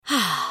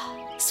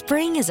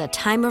Spring is a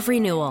time of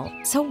renewal,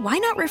 so why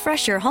not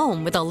refresh your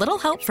home with a little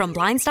help from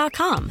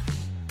Blinds.com?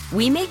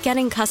 We make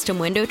getting custom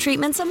window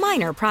treatments a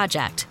minor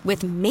project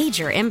with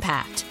major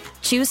impact.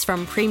 Choose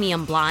from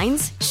premium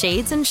blinds,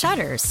 shades, and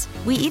shutters.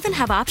 We even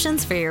have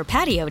options for your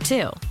patio,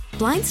 too.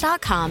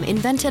 Blinds.com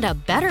invented a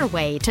better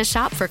way to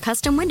shop for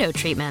custom window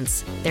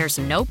treatments. There's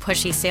no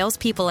pushy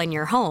salespeople in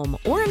your home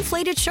or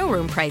inflated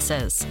showroom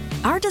prices.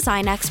 Our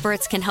design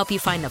experts can help you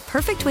find the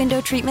perfect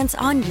window treatments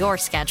on your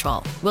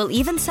schedule. We'll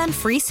even send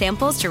free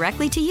samples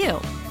directly to you.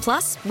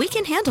 Plus, we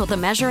can handle the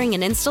measuring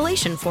and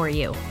installation for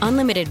you.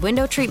 Unlimited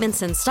window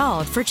treatments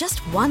installed for just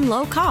one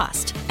low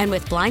cost. And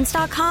with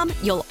Blinds.com,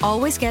 you'll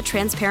always get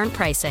transparent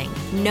pricing.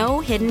 No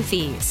hidden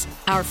fees.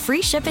 Our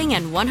free shipping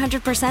and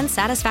 100%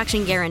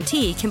 satisfaction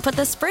guarantee can put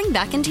the spring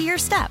back into your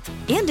step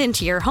and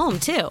into your home,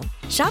 too.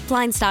 Shop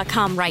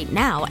Blinds.com right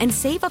now and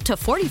save up to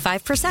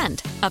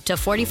 45%. Up to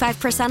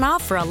 45%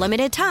 off for a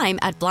limited time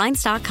at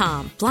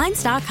Blinds.com.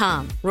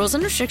 Blinds.com. Rules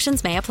and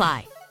restrictions may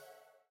apply.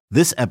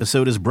 This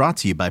episode is brought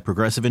to you by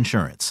Progressive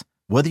Insurance.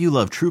 Whether you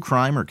love true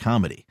crime or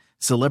comedy,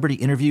 celebrity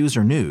interviews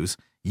or news,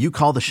 you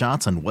call the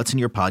shots on what's in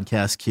your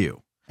podcast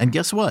queue. And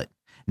guess what?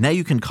 Now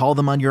you can call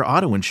them on your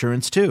auto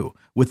insurance too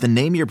with the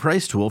Name Your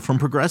Price tool from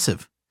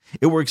Progressive.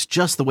 It works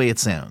just the way it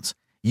sounds.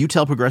 You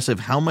tell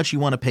Progressive how much you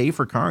want to pay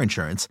for car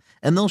insurance,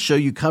 and they'll show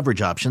you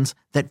coverage options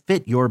that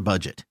fit your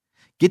budget.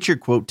 Get your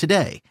quote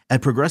today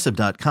at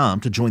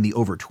Progressive.com to join the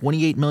over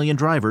 28 million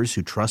drivers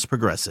who trust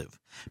Progressive.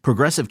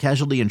 Progressive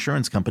Casualty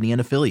Insurance Company and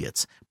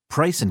Affiliates.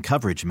 Price and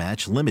coverage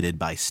match limited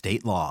by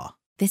state law.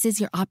 This is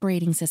your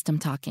operating system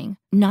talking,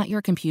 not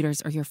your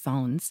computers or your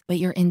phones, but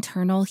your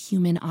internal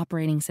human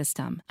operating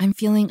system. I'm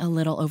feeling a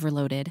little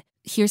overloaded.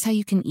 Here's how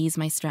you can ease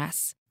my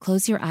stress.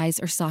 Close your eyes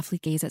or softly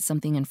gaze at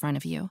something in front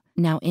of you.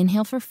 Now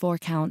inhale for 4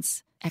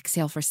 counts,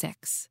 exhale for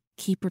 6.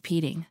 Keep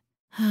repeating.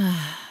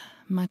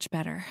 Much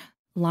better.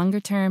 Longer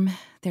term,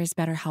 there's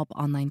BetterHelp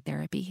Online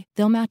Therapy.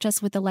 They'll match us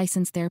with a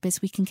licensed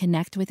therapist we can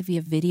connect with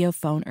via video,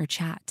 phone, or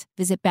chat.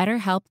 Visit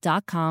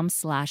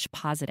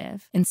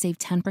BetterHelp.com/positive and save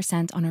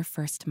 10% on our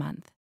first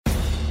month.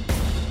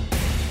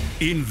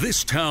 In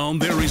this town,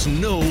 there is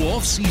no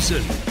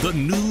off-season. The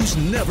news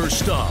never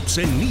stops,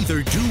 and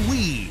neither do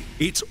we.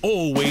 It's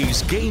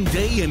always game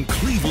day in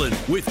Cleveland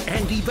with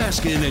Andy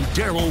Baskin and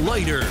Daryl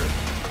Ryder.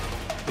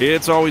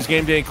 It's always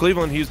game day in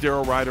Cleveland. He's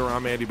Daryl Ryder.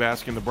 I'm Andy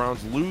Baskin. The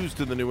Browns lose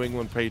to the New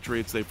England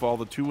Patriots. They fall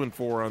to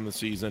 2-4 on the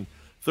season.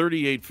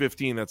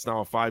 38-15. That's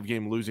now a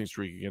 5-game losing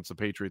streak against the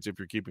Patriots if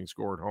you're keeping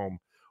score at home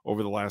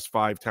over the last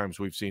 5 times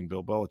we've seen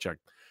Bill Belichick.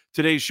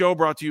 Today's show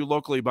brought to you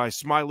locally by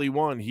Smiley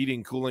One,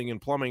 Heating, Cooling,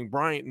 and Plumbing.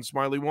 Bryant and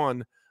Smiley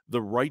One,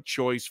 the right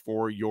choice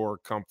for your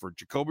comfort.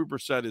 Jacoby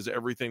Brissett is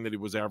everything that he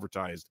was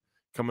advertised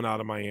coming out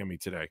of Miami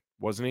today,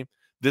 wasn't he?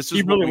 This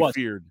is what we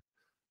feared.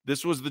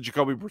 This was the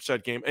Jacoby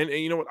Brissett game. And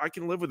you know what? I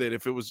can live with it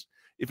if it was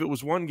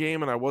one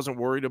game and I wasn't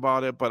worried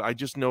about it, but I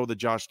just know the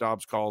Josh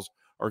Dobbs calls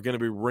are going to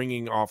be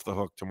ringing off the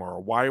hook tomorrow.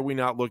 Why are we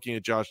not looking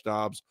at Josh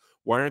Dobbs?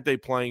 Why aren't they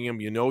playing him?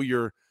 You know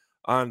you're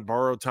on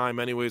borrowed time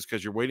anyways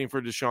because you're waiting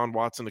for Deshaun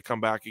Watson to come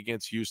back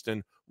against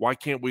Houston. Why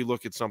can't we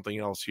look at something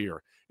else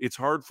here? It's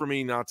hard for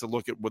me not to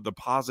look at what the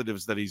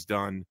positives that he's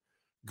done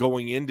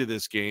going into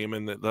this game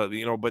and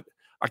but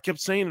I kept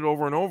saying it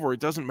over and over.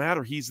 It doesn't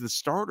matter. He's the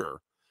starter.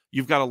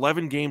 You've got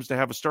 11 games to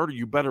have a starter.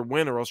 You better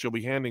win or else you'll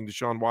be handing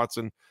Deshaun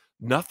Watson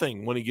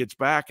nothing when he gets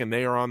back, and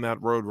they are on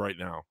that road right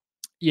now.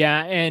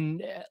 Yeah,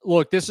 and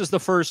look, this is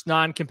the first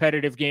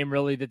non-competitive game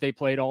really that they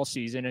played all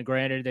season, and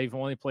granted, they've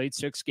only played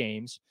 6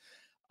 games.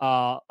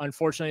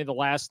 Unfortunately, the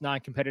last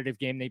non-competitive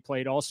game they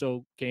played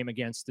also came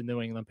against the New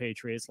England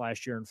Patriots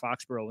last year in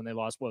Foxborough when they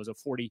lost,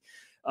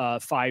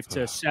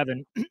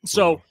 45-7.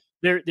 So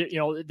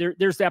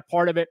there's that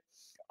part of it.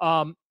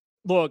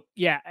 Look,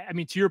 yeah, I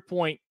mean, to your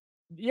point,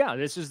 yeah,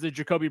 this is the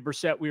Jacoby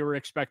Brissett we were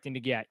expecting to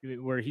get,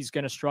 where he's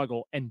going to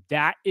struggle. And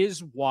that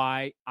is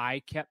why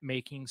I kept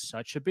making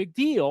such a big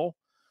deal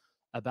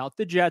about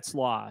the Jets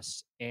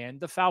loss and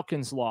the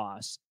Falcons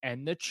loss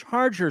and the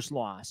Chargers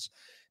loss,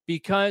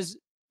 because,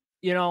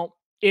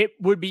 it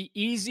would be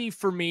easy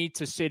for me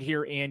to sit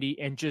here,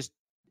 Andy, and just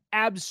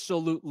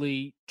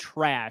absolutely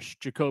trash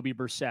Jacoby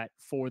Brissett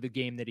for the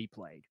game that he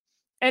played.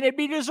 And it'd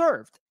be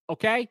deserved,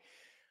 okay?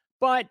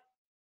 But,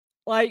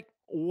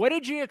 what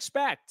did you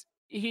expect?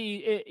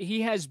 He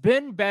has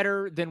been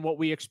better than what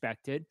we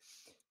expected.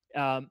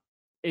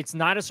 It's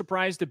not a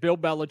surprise that Bill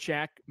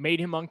Belichick made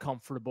him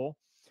uncomfortable.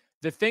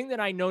 The thing that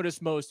I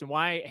noticed most and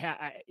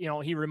why,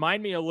 he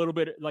reminded me a little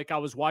bit like I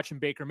was watching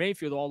Baker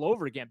Mayfield all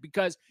over again,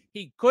 because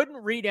he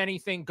couldn't read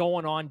anything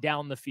going on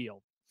down the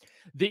field.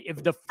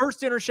 If the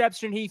first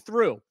interception he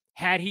threw,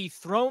 had he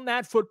thrown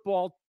that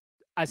football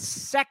 1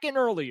 second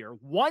earlier,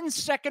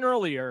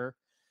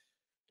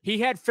 he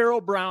had Farrell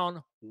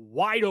Brown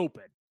wide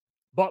open.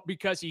 But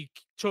because he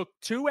took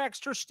 2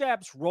 extra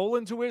steps,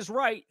 rolling to his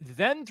right,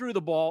 then threw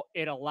the ball,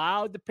 it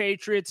allowed the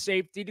Patriots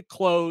safety to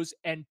close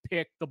and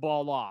pick the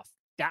ball off.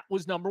 That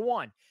was number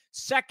one.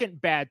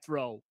 Second bad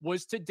throw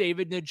was to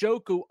David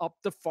Njoku up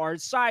the far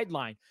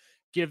sideline.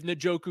 give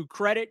Njoku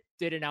credit,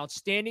 did an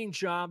outstanding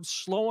job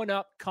slowing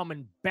up,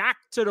 coming back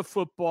to the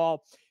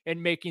football,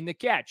 and making the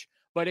catch.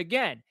 But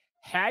again,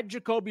 had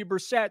Jacoby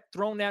Brissett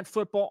thrown that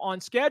football on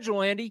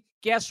schedule, Andy,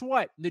 guess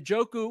what?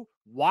 Njoku,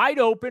 wide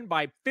open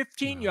by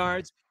 15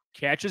 yards,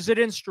 catches it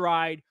in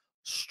stride,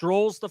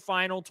 strolls the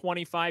final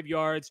 25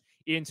 yards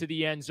into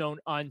the end zone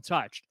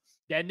untouched.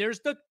 Then there's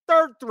the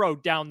third throw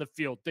down the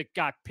field that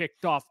got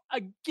picked off.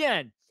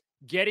 Again,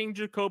 getting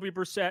Jacoby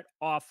Brissett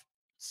off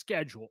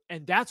schedule.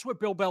 And that's what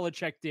Bill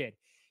Belichick did.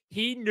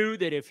 He knew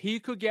that if he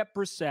could get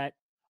Brissett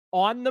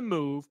on the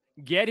move,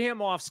 get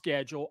him off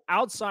schedule,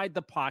 outside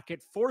the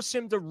pocket, force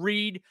him to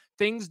read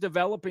things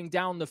developing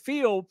down the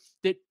field,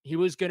 that he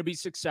was going to be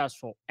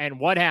successful. And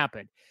what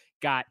happened?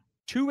 Got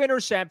 2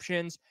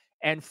 interceptions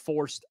and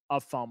forced a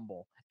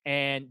fumble.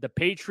 And the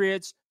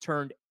Patriots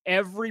turned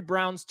every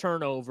Browns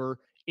turnover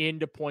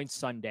into points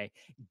Sunday.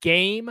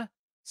 Game,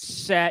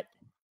 set,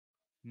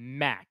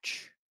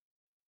 match.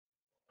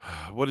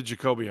 What did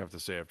Jacoby have to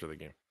say after the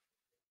game?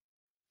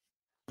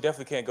 You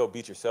definitely can't go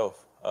beat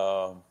yourself.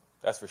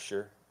 That's for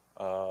sure.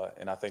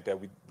 And I think that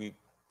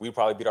we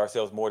probably beat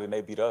ourselves more than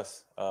they beat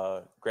us.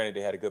 Granted,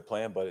 they had a good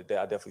plan, but I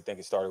definitely think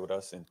it started with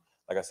us. And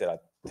like I said, I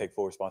take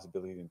full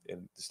responsibility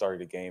in the start of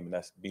the game, and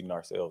that's beating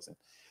ourselves. And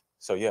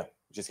so, yeah,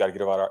 we just got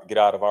to get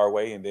out of our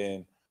way and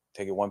then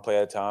take it one play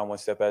at a time, one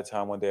step at a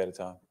time, one day at a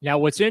time. Now,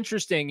 what's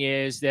interesting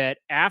is that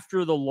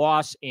after the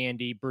loss,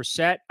 Andy,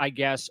 Brissett, I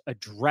guess,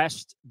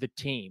 addressed the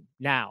team.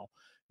 Now,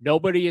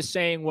 nobody is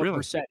saying what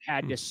Brissett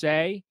had to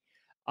say.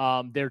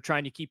 They're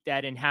trying to keep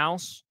that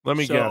in-house. Let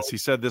me guess. He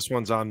said, "This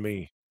one's on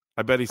me."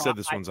 I bet he said,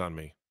 "This one's on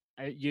me."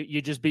 You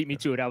just beat me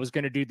to it. I was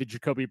going to do the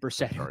Jacoby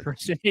Brissett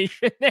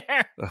impersonation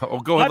there. Oh,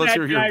 go ahead. Let's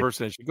hear your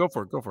impersonation. Go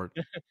for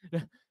it.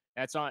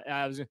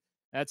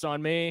 That's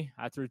on me.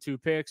 I threw 2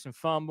 picks and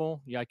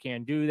fumble. Yeah, I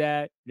can't do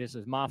that. This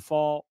is my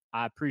fault.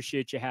 I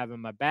appreciate you having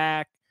my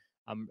back.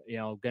 I'm,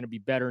 going to be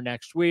better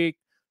next week.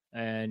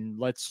 And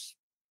let's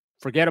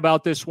forget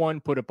about this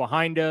one. Put it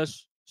behind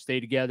us. Stay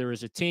together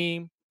as a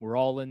team. We're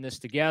all in this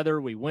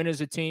together. We win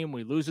as a team.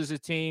 We lose as a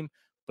team.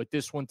 But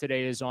this one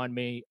today is on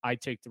me. I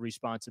take the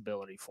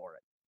responsibility for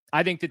it.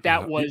 I think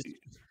that was,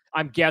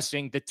 I'm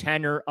guessing, the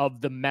tenor of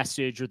the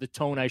message, or the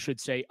tone, I should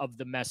say, of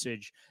the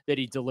message that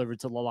he delivered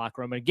to the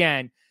locker room. And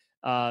again,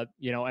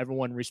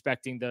 everyone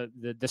respecting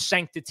the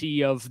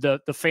sanctity of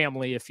the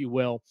family, if you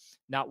will,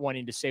 not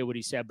wanting to say what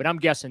he said. But I'm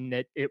guessing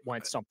that it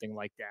went something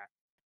like that.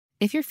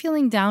 If you're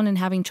feeling down and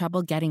having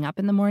trouble getting up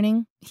in the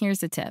morning,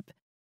 here's a tip.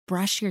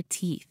 Brush your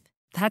teeth.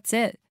 That's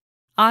it.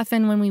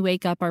 Often when we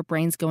wake up, our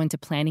brains go into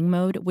planning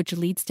mode, which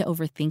leads to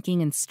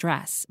overthinking and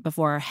stress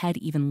before our head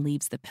even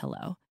leaves the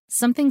pillow.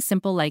 Something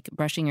simple like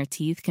brushing your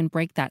teeth can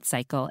break that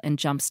cycle and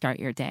jumpstart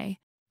your day.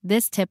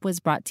 This tip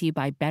was brought to you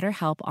by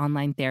BetterHelp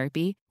Online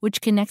Therapy,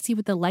 which connects you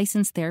with a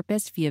licensed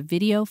therapist via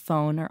video,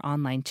 phone, or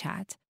online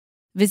chat.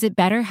 Visit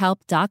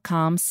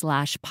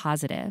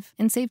BetterHelp.com/positive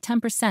and save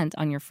 10%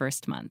 on your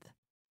first month.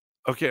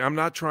 Okay, I'm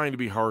not trying to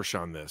be harsh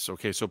on this.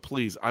 Okay, so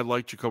please, I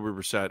like Jacoby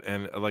Brissett.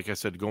 And like I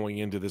said, going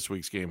into this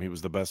week's game, he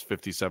was the best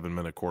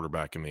 57-minute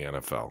quarterback in the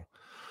NFL.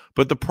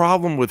 But the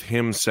problem with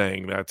him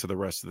saying that to the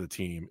rest of the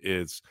team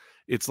is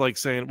it's like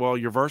saying, well,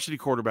 your varsity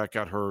quarterback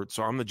got hurt,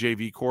 so I'm the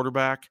JV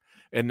quarterback.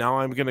 And now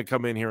I'm going to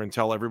come in here and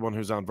tell everyone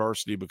who's on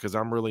varsity, because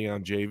I'm really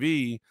on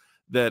JV,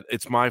 that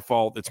it's my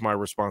fault, it's my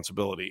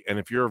responsibility. And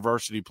if you're a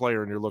varsity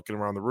player and you're looking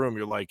around the room,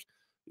 you're like,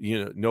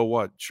 know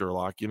what,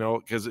 Sherlock,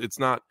 because it's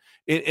not.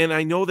 And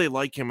I know they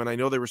like him and I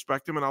know they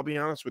respect him. And I'll be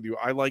honest with you,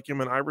 I like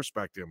him and I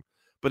respect him.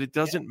 But it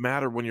doesn't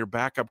matter when your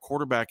backup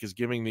quarterback is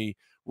giving the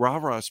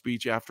rah-rah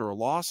speech after a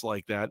loss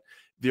like that.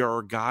 There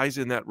are guys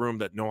in that room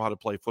that know how to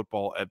play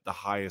football at the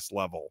highest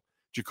level.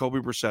 Jacoby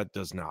Brissett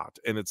does not.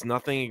 And it's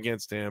nothing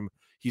against him.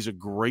 He's a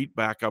great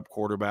backup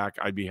quarterback.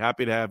 I'd be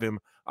happy to have him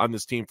on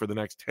this team for the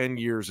next 10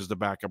 years as the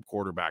backup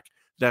quarterback.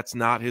 That's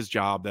not his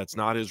job. That's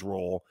not his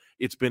role.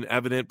 It's been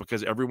evident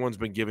because everyone's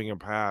been giving a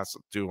pass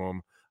to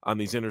him on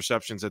these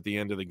interceptions at the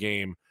end of the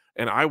game.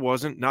 And I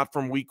wasn't, not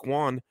from week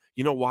 1.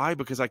 You know why?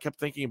 Because I kept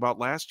thinking about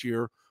last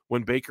year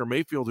when Baker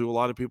Mayfield, who a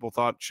lot of people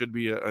thought should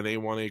be an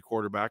A1A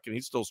quarterback, and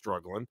he's still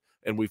struggling.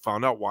 And we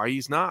found out why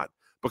he's not,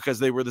 because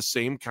they were the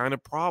same kind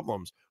of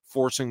problems,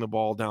 forcing the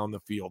ball down the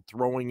field,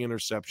 throwing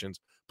interceptions,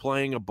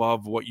 playing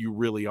above what you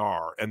really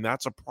are. And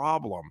that's a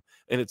problem.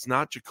 And it's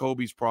not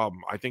Jacoby's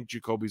problem. I think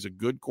Jacoby's a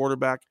good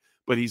quarterback,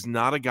 but he's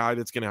not a guy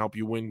that's going to help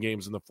you win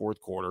games in the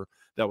fourth quarter.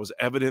 That was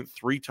evident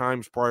 3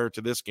 times prior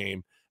to this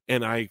game.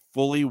 And I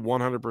fully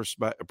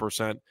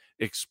 100%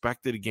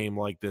 expected a game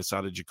like this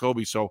out of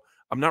Jacoby. So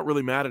I'm not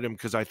really mad at him,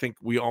 because I think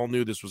we all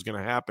knew this was going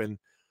to happen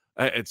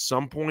at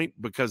some point,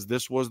 because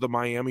this was the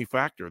Miami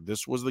factor.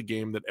 This was the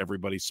game that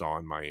everybody saw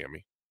in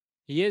Miami.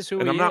 He is who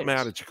he is. And I'm not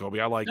mad at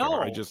Jacoby. I like him.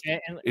 I just,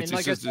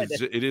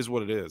 it is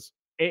what it is.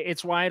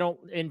 It's why I don't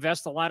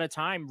invest a lot of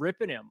time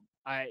ripping him.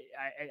 I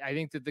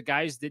think that the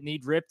guys that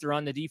need ripped are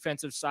on the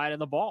defensive side of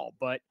the ball,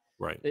 but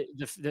right,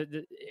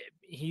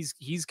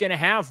 he's going to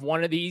have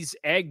one of these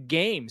egg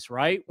games,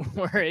 right,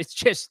 where it's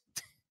just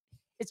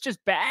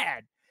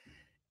bad.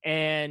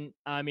 And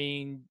I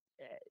mean,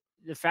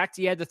 the fact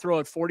he had to throw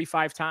it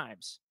 45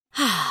 times.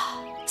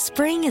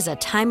 Spring is a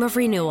time of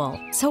renewal,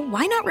 so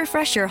why not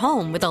refresh your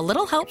home with a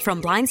little help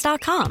from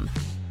Blinds.com?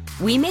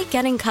 We make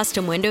getting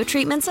custom window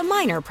treatments a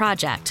minor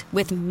project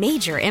with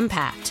major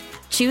impact.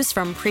 Choose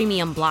from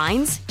premium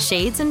blinds,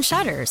 shades, and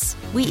shutters.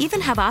 We even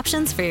have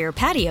options for your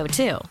patio,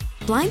 too.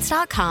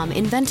 Blinds.com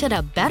invented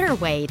a better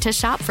way to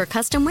shop for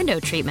custom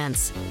window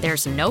treatments.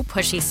 There's no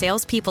pushy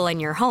salespeople in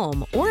your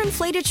home or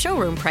inflated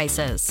showroom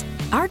prices.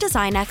 Our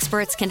design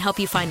experts can help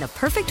you find the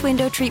perfect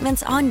window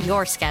treatments on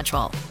your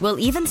schedule. We'll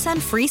even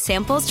send free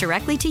samples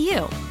directly to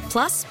you.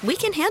 Plus, we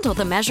can handle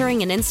the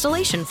measuring and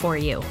installation for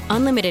you.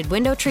 Unlimited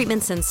window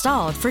treatments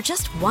installed for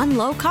just one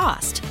low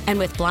cost. And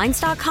with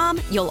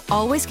Blinds.com, you'll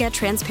always get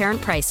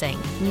transparent pricing.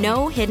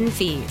 No hidden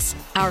fees.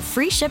 Our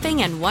free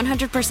shipping and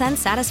 100%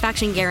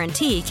 satisfaction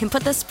guarantee can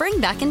put the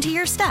spring back into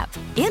your step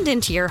and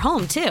into your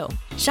home, too.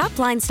 Shop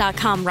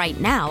Blinds.com right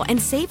now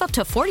and save up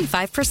to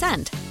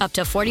 45%. Up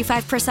to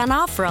 45%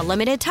 off for a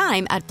limited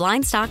time at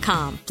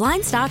Blinds.com.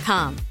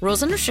 Blinds.com.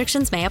 Rules and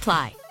restrictions may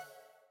apply.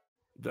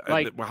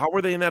 How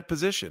are they in that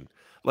position?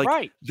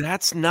 Right.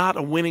 That's not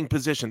a winning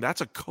position.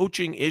 That's a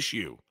coaching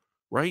issue,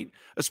 right?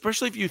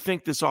 Especially if you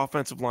think this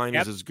offensive line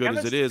is as good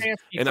as it is.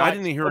 And I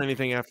didn't hear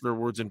anything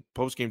afterwards in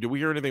postgame. Did we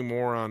hear anything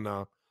more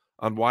on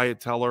Wyatt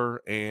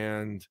Teller?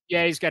 And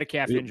yeah, he's got a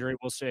calf injury.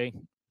 We'll see.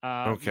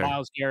 Okay.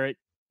 Myles Garrett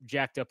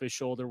jacked up his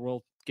shoulder.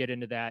 We'll get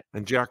into that.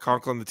 And Jack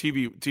Conklin, the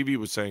TV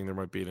was saying there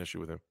might be an issue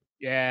with him.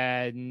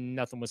 Yeah,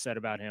 nothing was said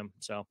about him.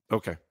 So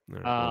okay,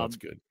 well, that's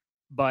good.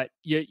 But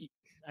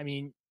I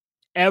mean,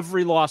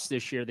 every loss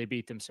this year, they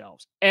beat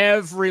themselves.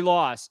 Every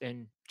loss,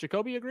 and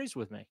Jacoby agrees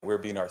with me. We're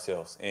beating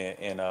ourselves,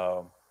 and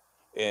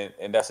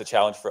that's a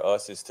challenge for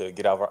us, is to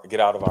get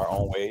out of our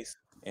own ways.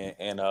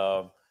 And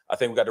I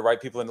think we got the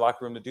right people in the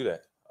locker room to do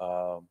that.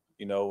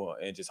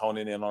 And just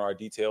honing in on our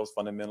details,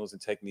 fundamentals,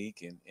 and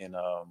technique, and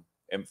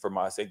for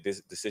my sake,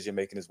 decision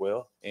making as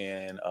well,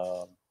 and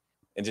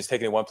just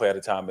taking it one play at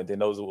a time, and then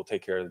those will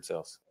take care of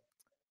themselves.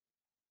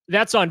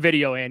 That's on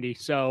video, Andy.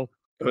 So.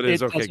 It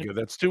is okay, good.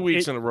 That's 2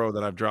 weeks in a row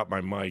that I've dropped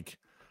my mic.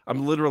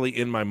 I'm literally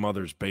in my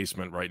mother's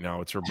basement right now.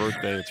 It's her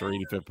birthday. It's her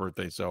 85th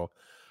birthday. So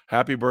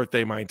happy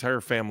birthday. My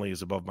entire family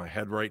is above my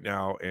head right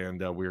now, and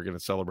we're going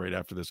to celebrate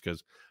after this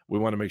because we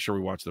want to make sure we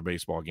watch the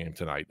baseball game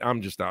tonight.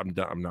 I'm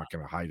not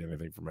going to hide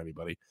anything from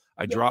anybody.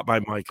 I dropped my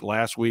mic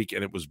last week,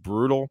 and it was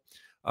brutal.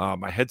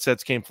 My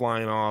headsets came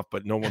flying off,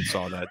 but no one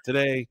saw that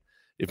today.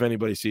 If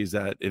anybody sees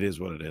that, it is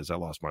what it is. I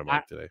lost my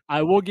mic today.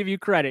 I will give you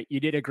credit. You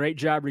did a great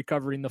job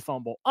recovering the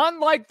fumble,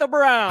 unlike the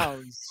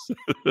Browns.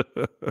 You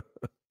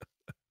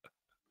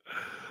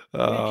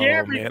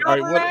can't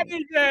recover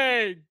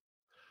anything.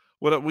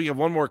 We have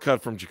one more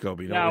cut from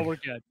Jacoby. No, we're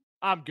good.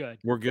 I'm good.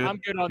 We're good? I'm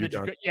good on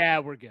the yeah,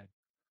 we're good.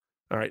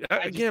 All right.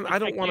 Again, I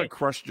don't want to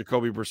crush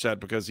Jacoby Brissett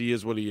because he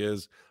is what he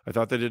is. I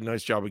thought they did a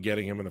nice job of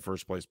getting him in the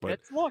first place, but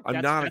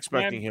I'm not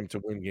expecting him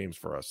to win games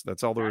for us.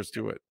 That's all there is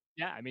to it.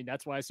 Yeah, I mean,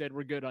 that's why I said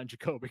we're good on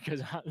Jacoby,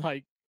 because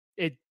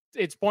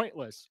it's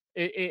pointless.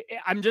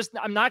 I'm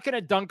not going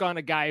to dunk on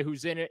a guy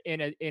who's in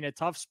a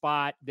tough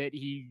spot that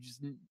he's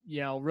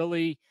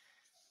really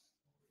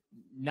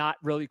not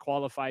really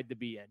qualified to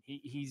be in.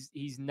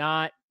 He's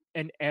not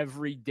an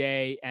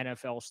everyday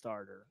NFL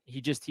starter.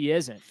 He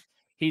isn't.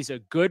 He's a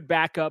good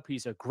backup.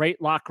 He's a great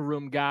locker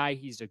room guy.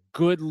 He's a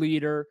good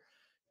leader,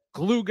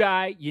 glue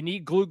guy. You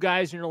need glue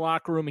guys in your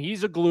locker room.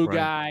 He's a glue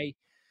guy,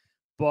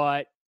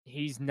 but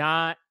he's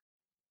not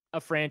a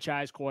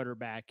franchise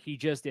quarterback. He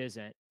just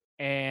isn't.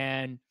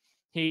 And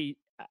he's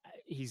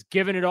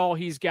given it all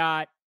he's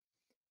got.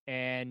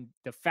 And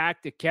the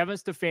fact that Kevin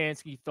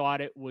Stefanski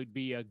thought it would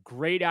be a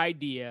great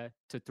idea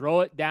to throw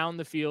it down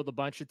the field a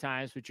bunch of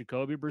times with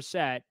Jacoby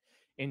Brissett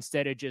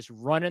instead of just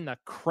running the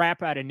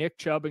crap out of Nick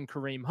Chubb and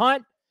Kareem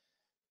Hunt,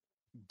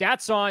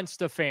 that's on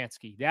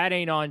Stefanski. That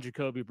ain't on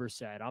Jacoby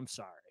Brissett. I'm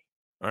sorry.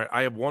 All right,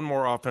 I have one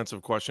more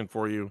offensive question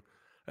for you,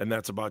 and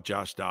that's about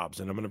Josh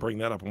Dobbs, and I'm going to bring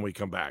that up when we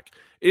come back.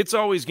 It's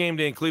always game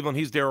day in Cleveland.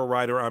 He's Daryl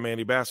Ryder. I'm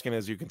Andy Baskin,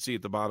 as you can see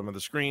at the bottom of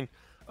the screen.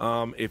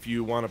 If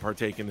you want to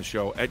partake in the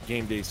show at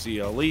Game Day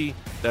CLE,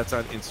 that's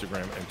on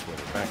Instagram and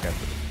Twitter. Back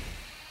after this.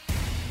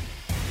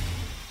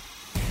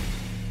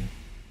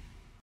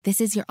 This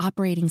is your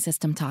operating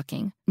system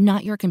talking,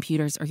 not your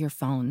computers or your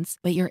phones,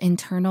 but your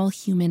internal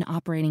human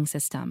operating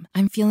system.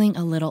 I'm feeling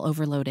a little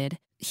overloaded.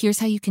 Here's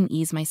how you can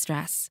ease my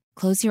stress.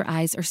 Close your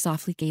eyes or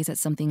softly gaze at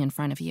something in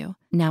front of you.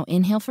 Now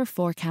inhale for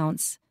 4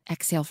 counts,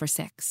 exhale for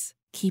 6.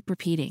 Keep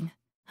repeating.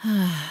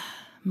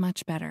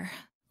 Much better.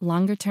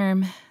 Longer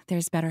term,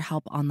 there's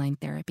BetterHelp Online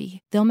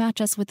Therapy. They'll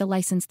match us with a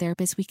licensed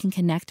therapist we can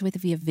connect with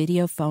via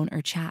video, phone,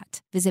 or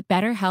chat. Visit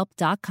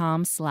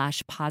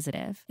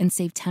BetterHelp.com/positive and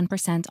save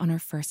 10% on our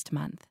first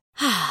month.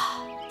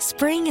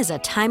 Spring is a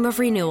time of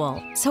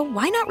renewal, so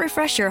why not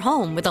refresh your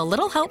home with a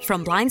little help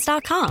from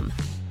Blinds.com?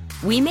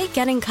 We make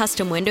getting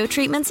custom window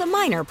treatments a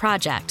minor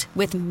project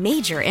with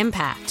major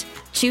impact.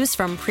 Choose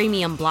from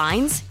premium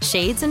blinds,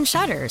 shades, and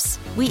shutters.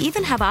 We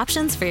even have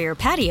options for your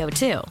patio,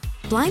 too.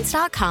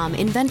 Blinds.com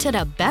invented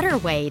a better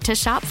way to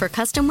shop for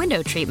custom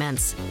window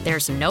treatments.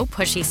 There's no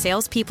pushy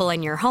salespeople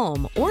in your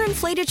home or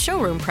inflated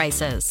showroom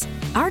prices.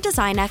 Our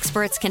design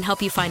experts can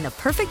help you find the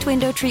perfect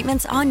window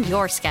treatments on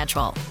your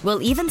schedule.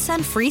 We'll even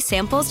send free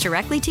samples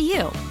directly to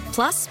you.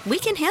 Plus, we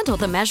can handle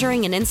the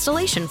measuring and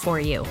installation for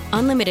you.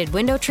 Unlimited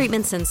window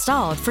treatments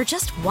installed for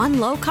just one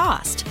low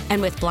cost. And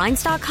with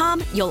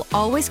Blinds.com, you'll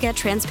always get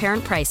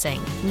transparent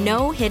pricing.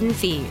 No hidden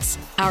fees.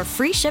 Our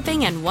free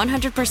shipping and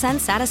 100%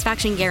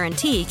 satisfaction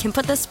guarantee can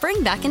put the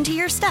spring back into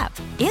your step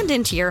and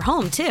into your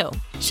home, too.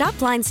 Shop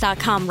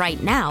Blinds.com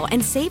right now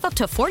and save up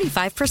to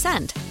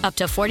 45%. Up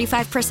to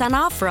 45%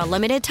 off for a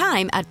limited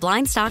time at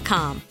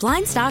Blinds.com.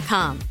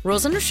 Blinds.com.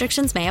 Rules and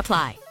restrictions may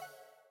apply.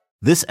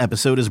 This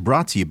episode is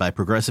brought to you by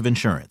Progressive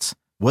Insurance.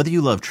 Whether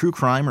you love true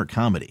crime or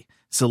comedy,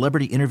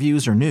 celebrity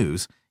interviews or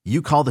news,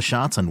 you call the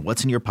shots on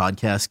what's in your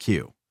podcast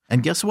queue.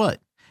 And guess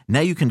what? Now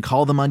you can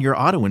call them on your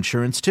auto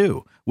insurance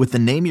too with the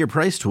Name Your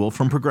Price tool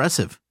from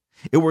Progressive.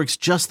 It works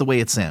just the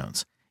way it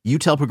sounds. You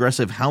tell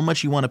Progressive how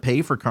much you want to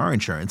pay for car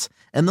insurance,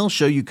 and they'll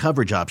show you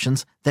coverage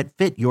options that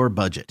fit your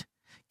budget.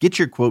 Get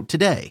your quote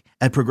today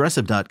at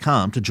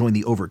Progressive.com to join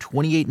the over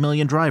 28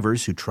 million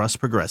drivers who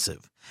trust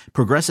Progressive.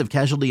 Progressive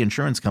Casualty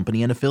Insurance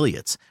Company and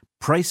Affiliates.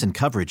 Price and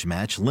coverage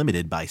match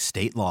limited by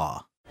state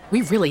law.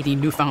 We really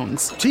need new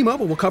phones.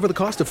 T-Mobile will cover the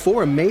cost of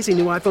 4 amazing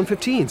new iPhone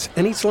 15s,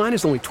 and each line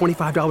is only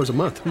 $25 a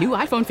month. New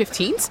iPhone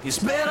 15s? It's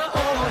better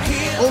over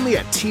here. Only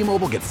at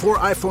T-Mobile, get 4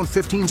 iPhone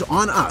 15s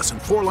on us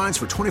and 4 lines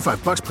for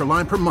 $25 per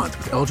line per month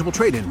with eligible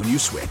trade-in when you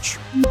switch.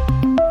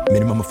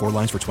 Minimum of 4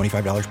 lines for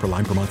 $25 per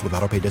line per month with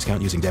autopay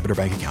discount using debit or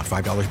bank account.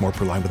 $5 more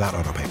per line without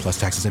autopay, plus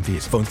taxes and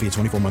fees. Phone fee at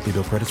 24 monthly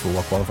bill credits for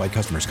well-qualified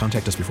customers.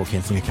 Contact us before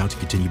canceling account to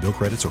continue bill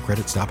credits or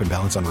credit stop and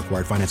balance on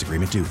required finance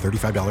agreement due.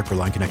 $35 per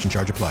line connection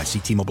charge applies. See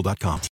T-Mobile.com.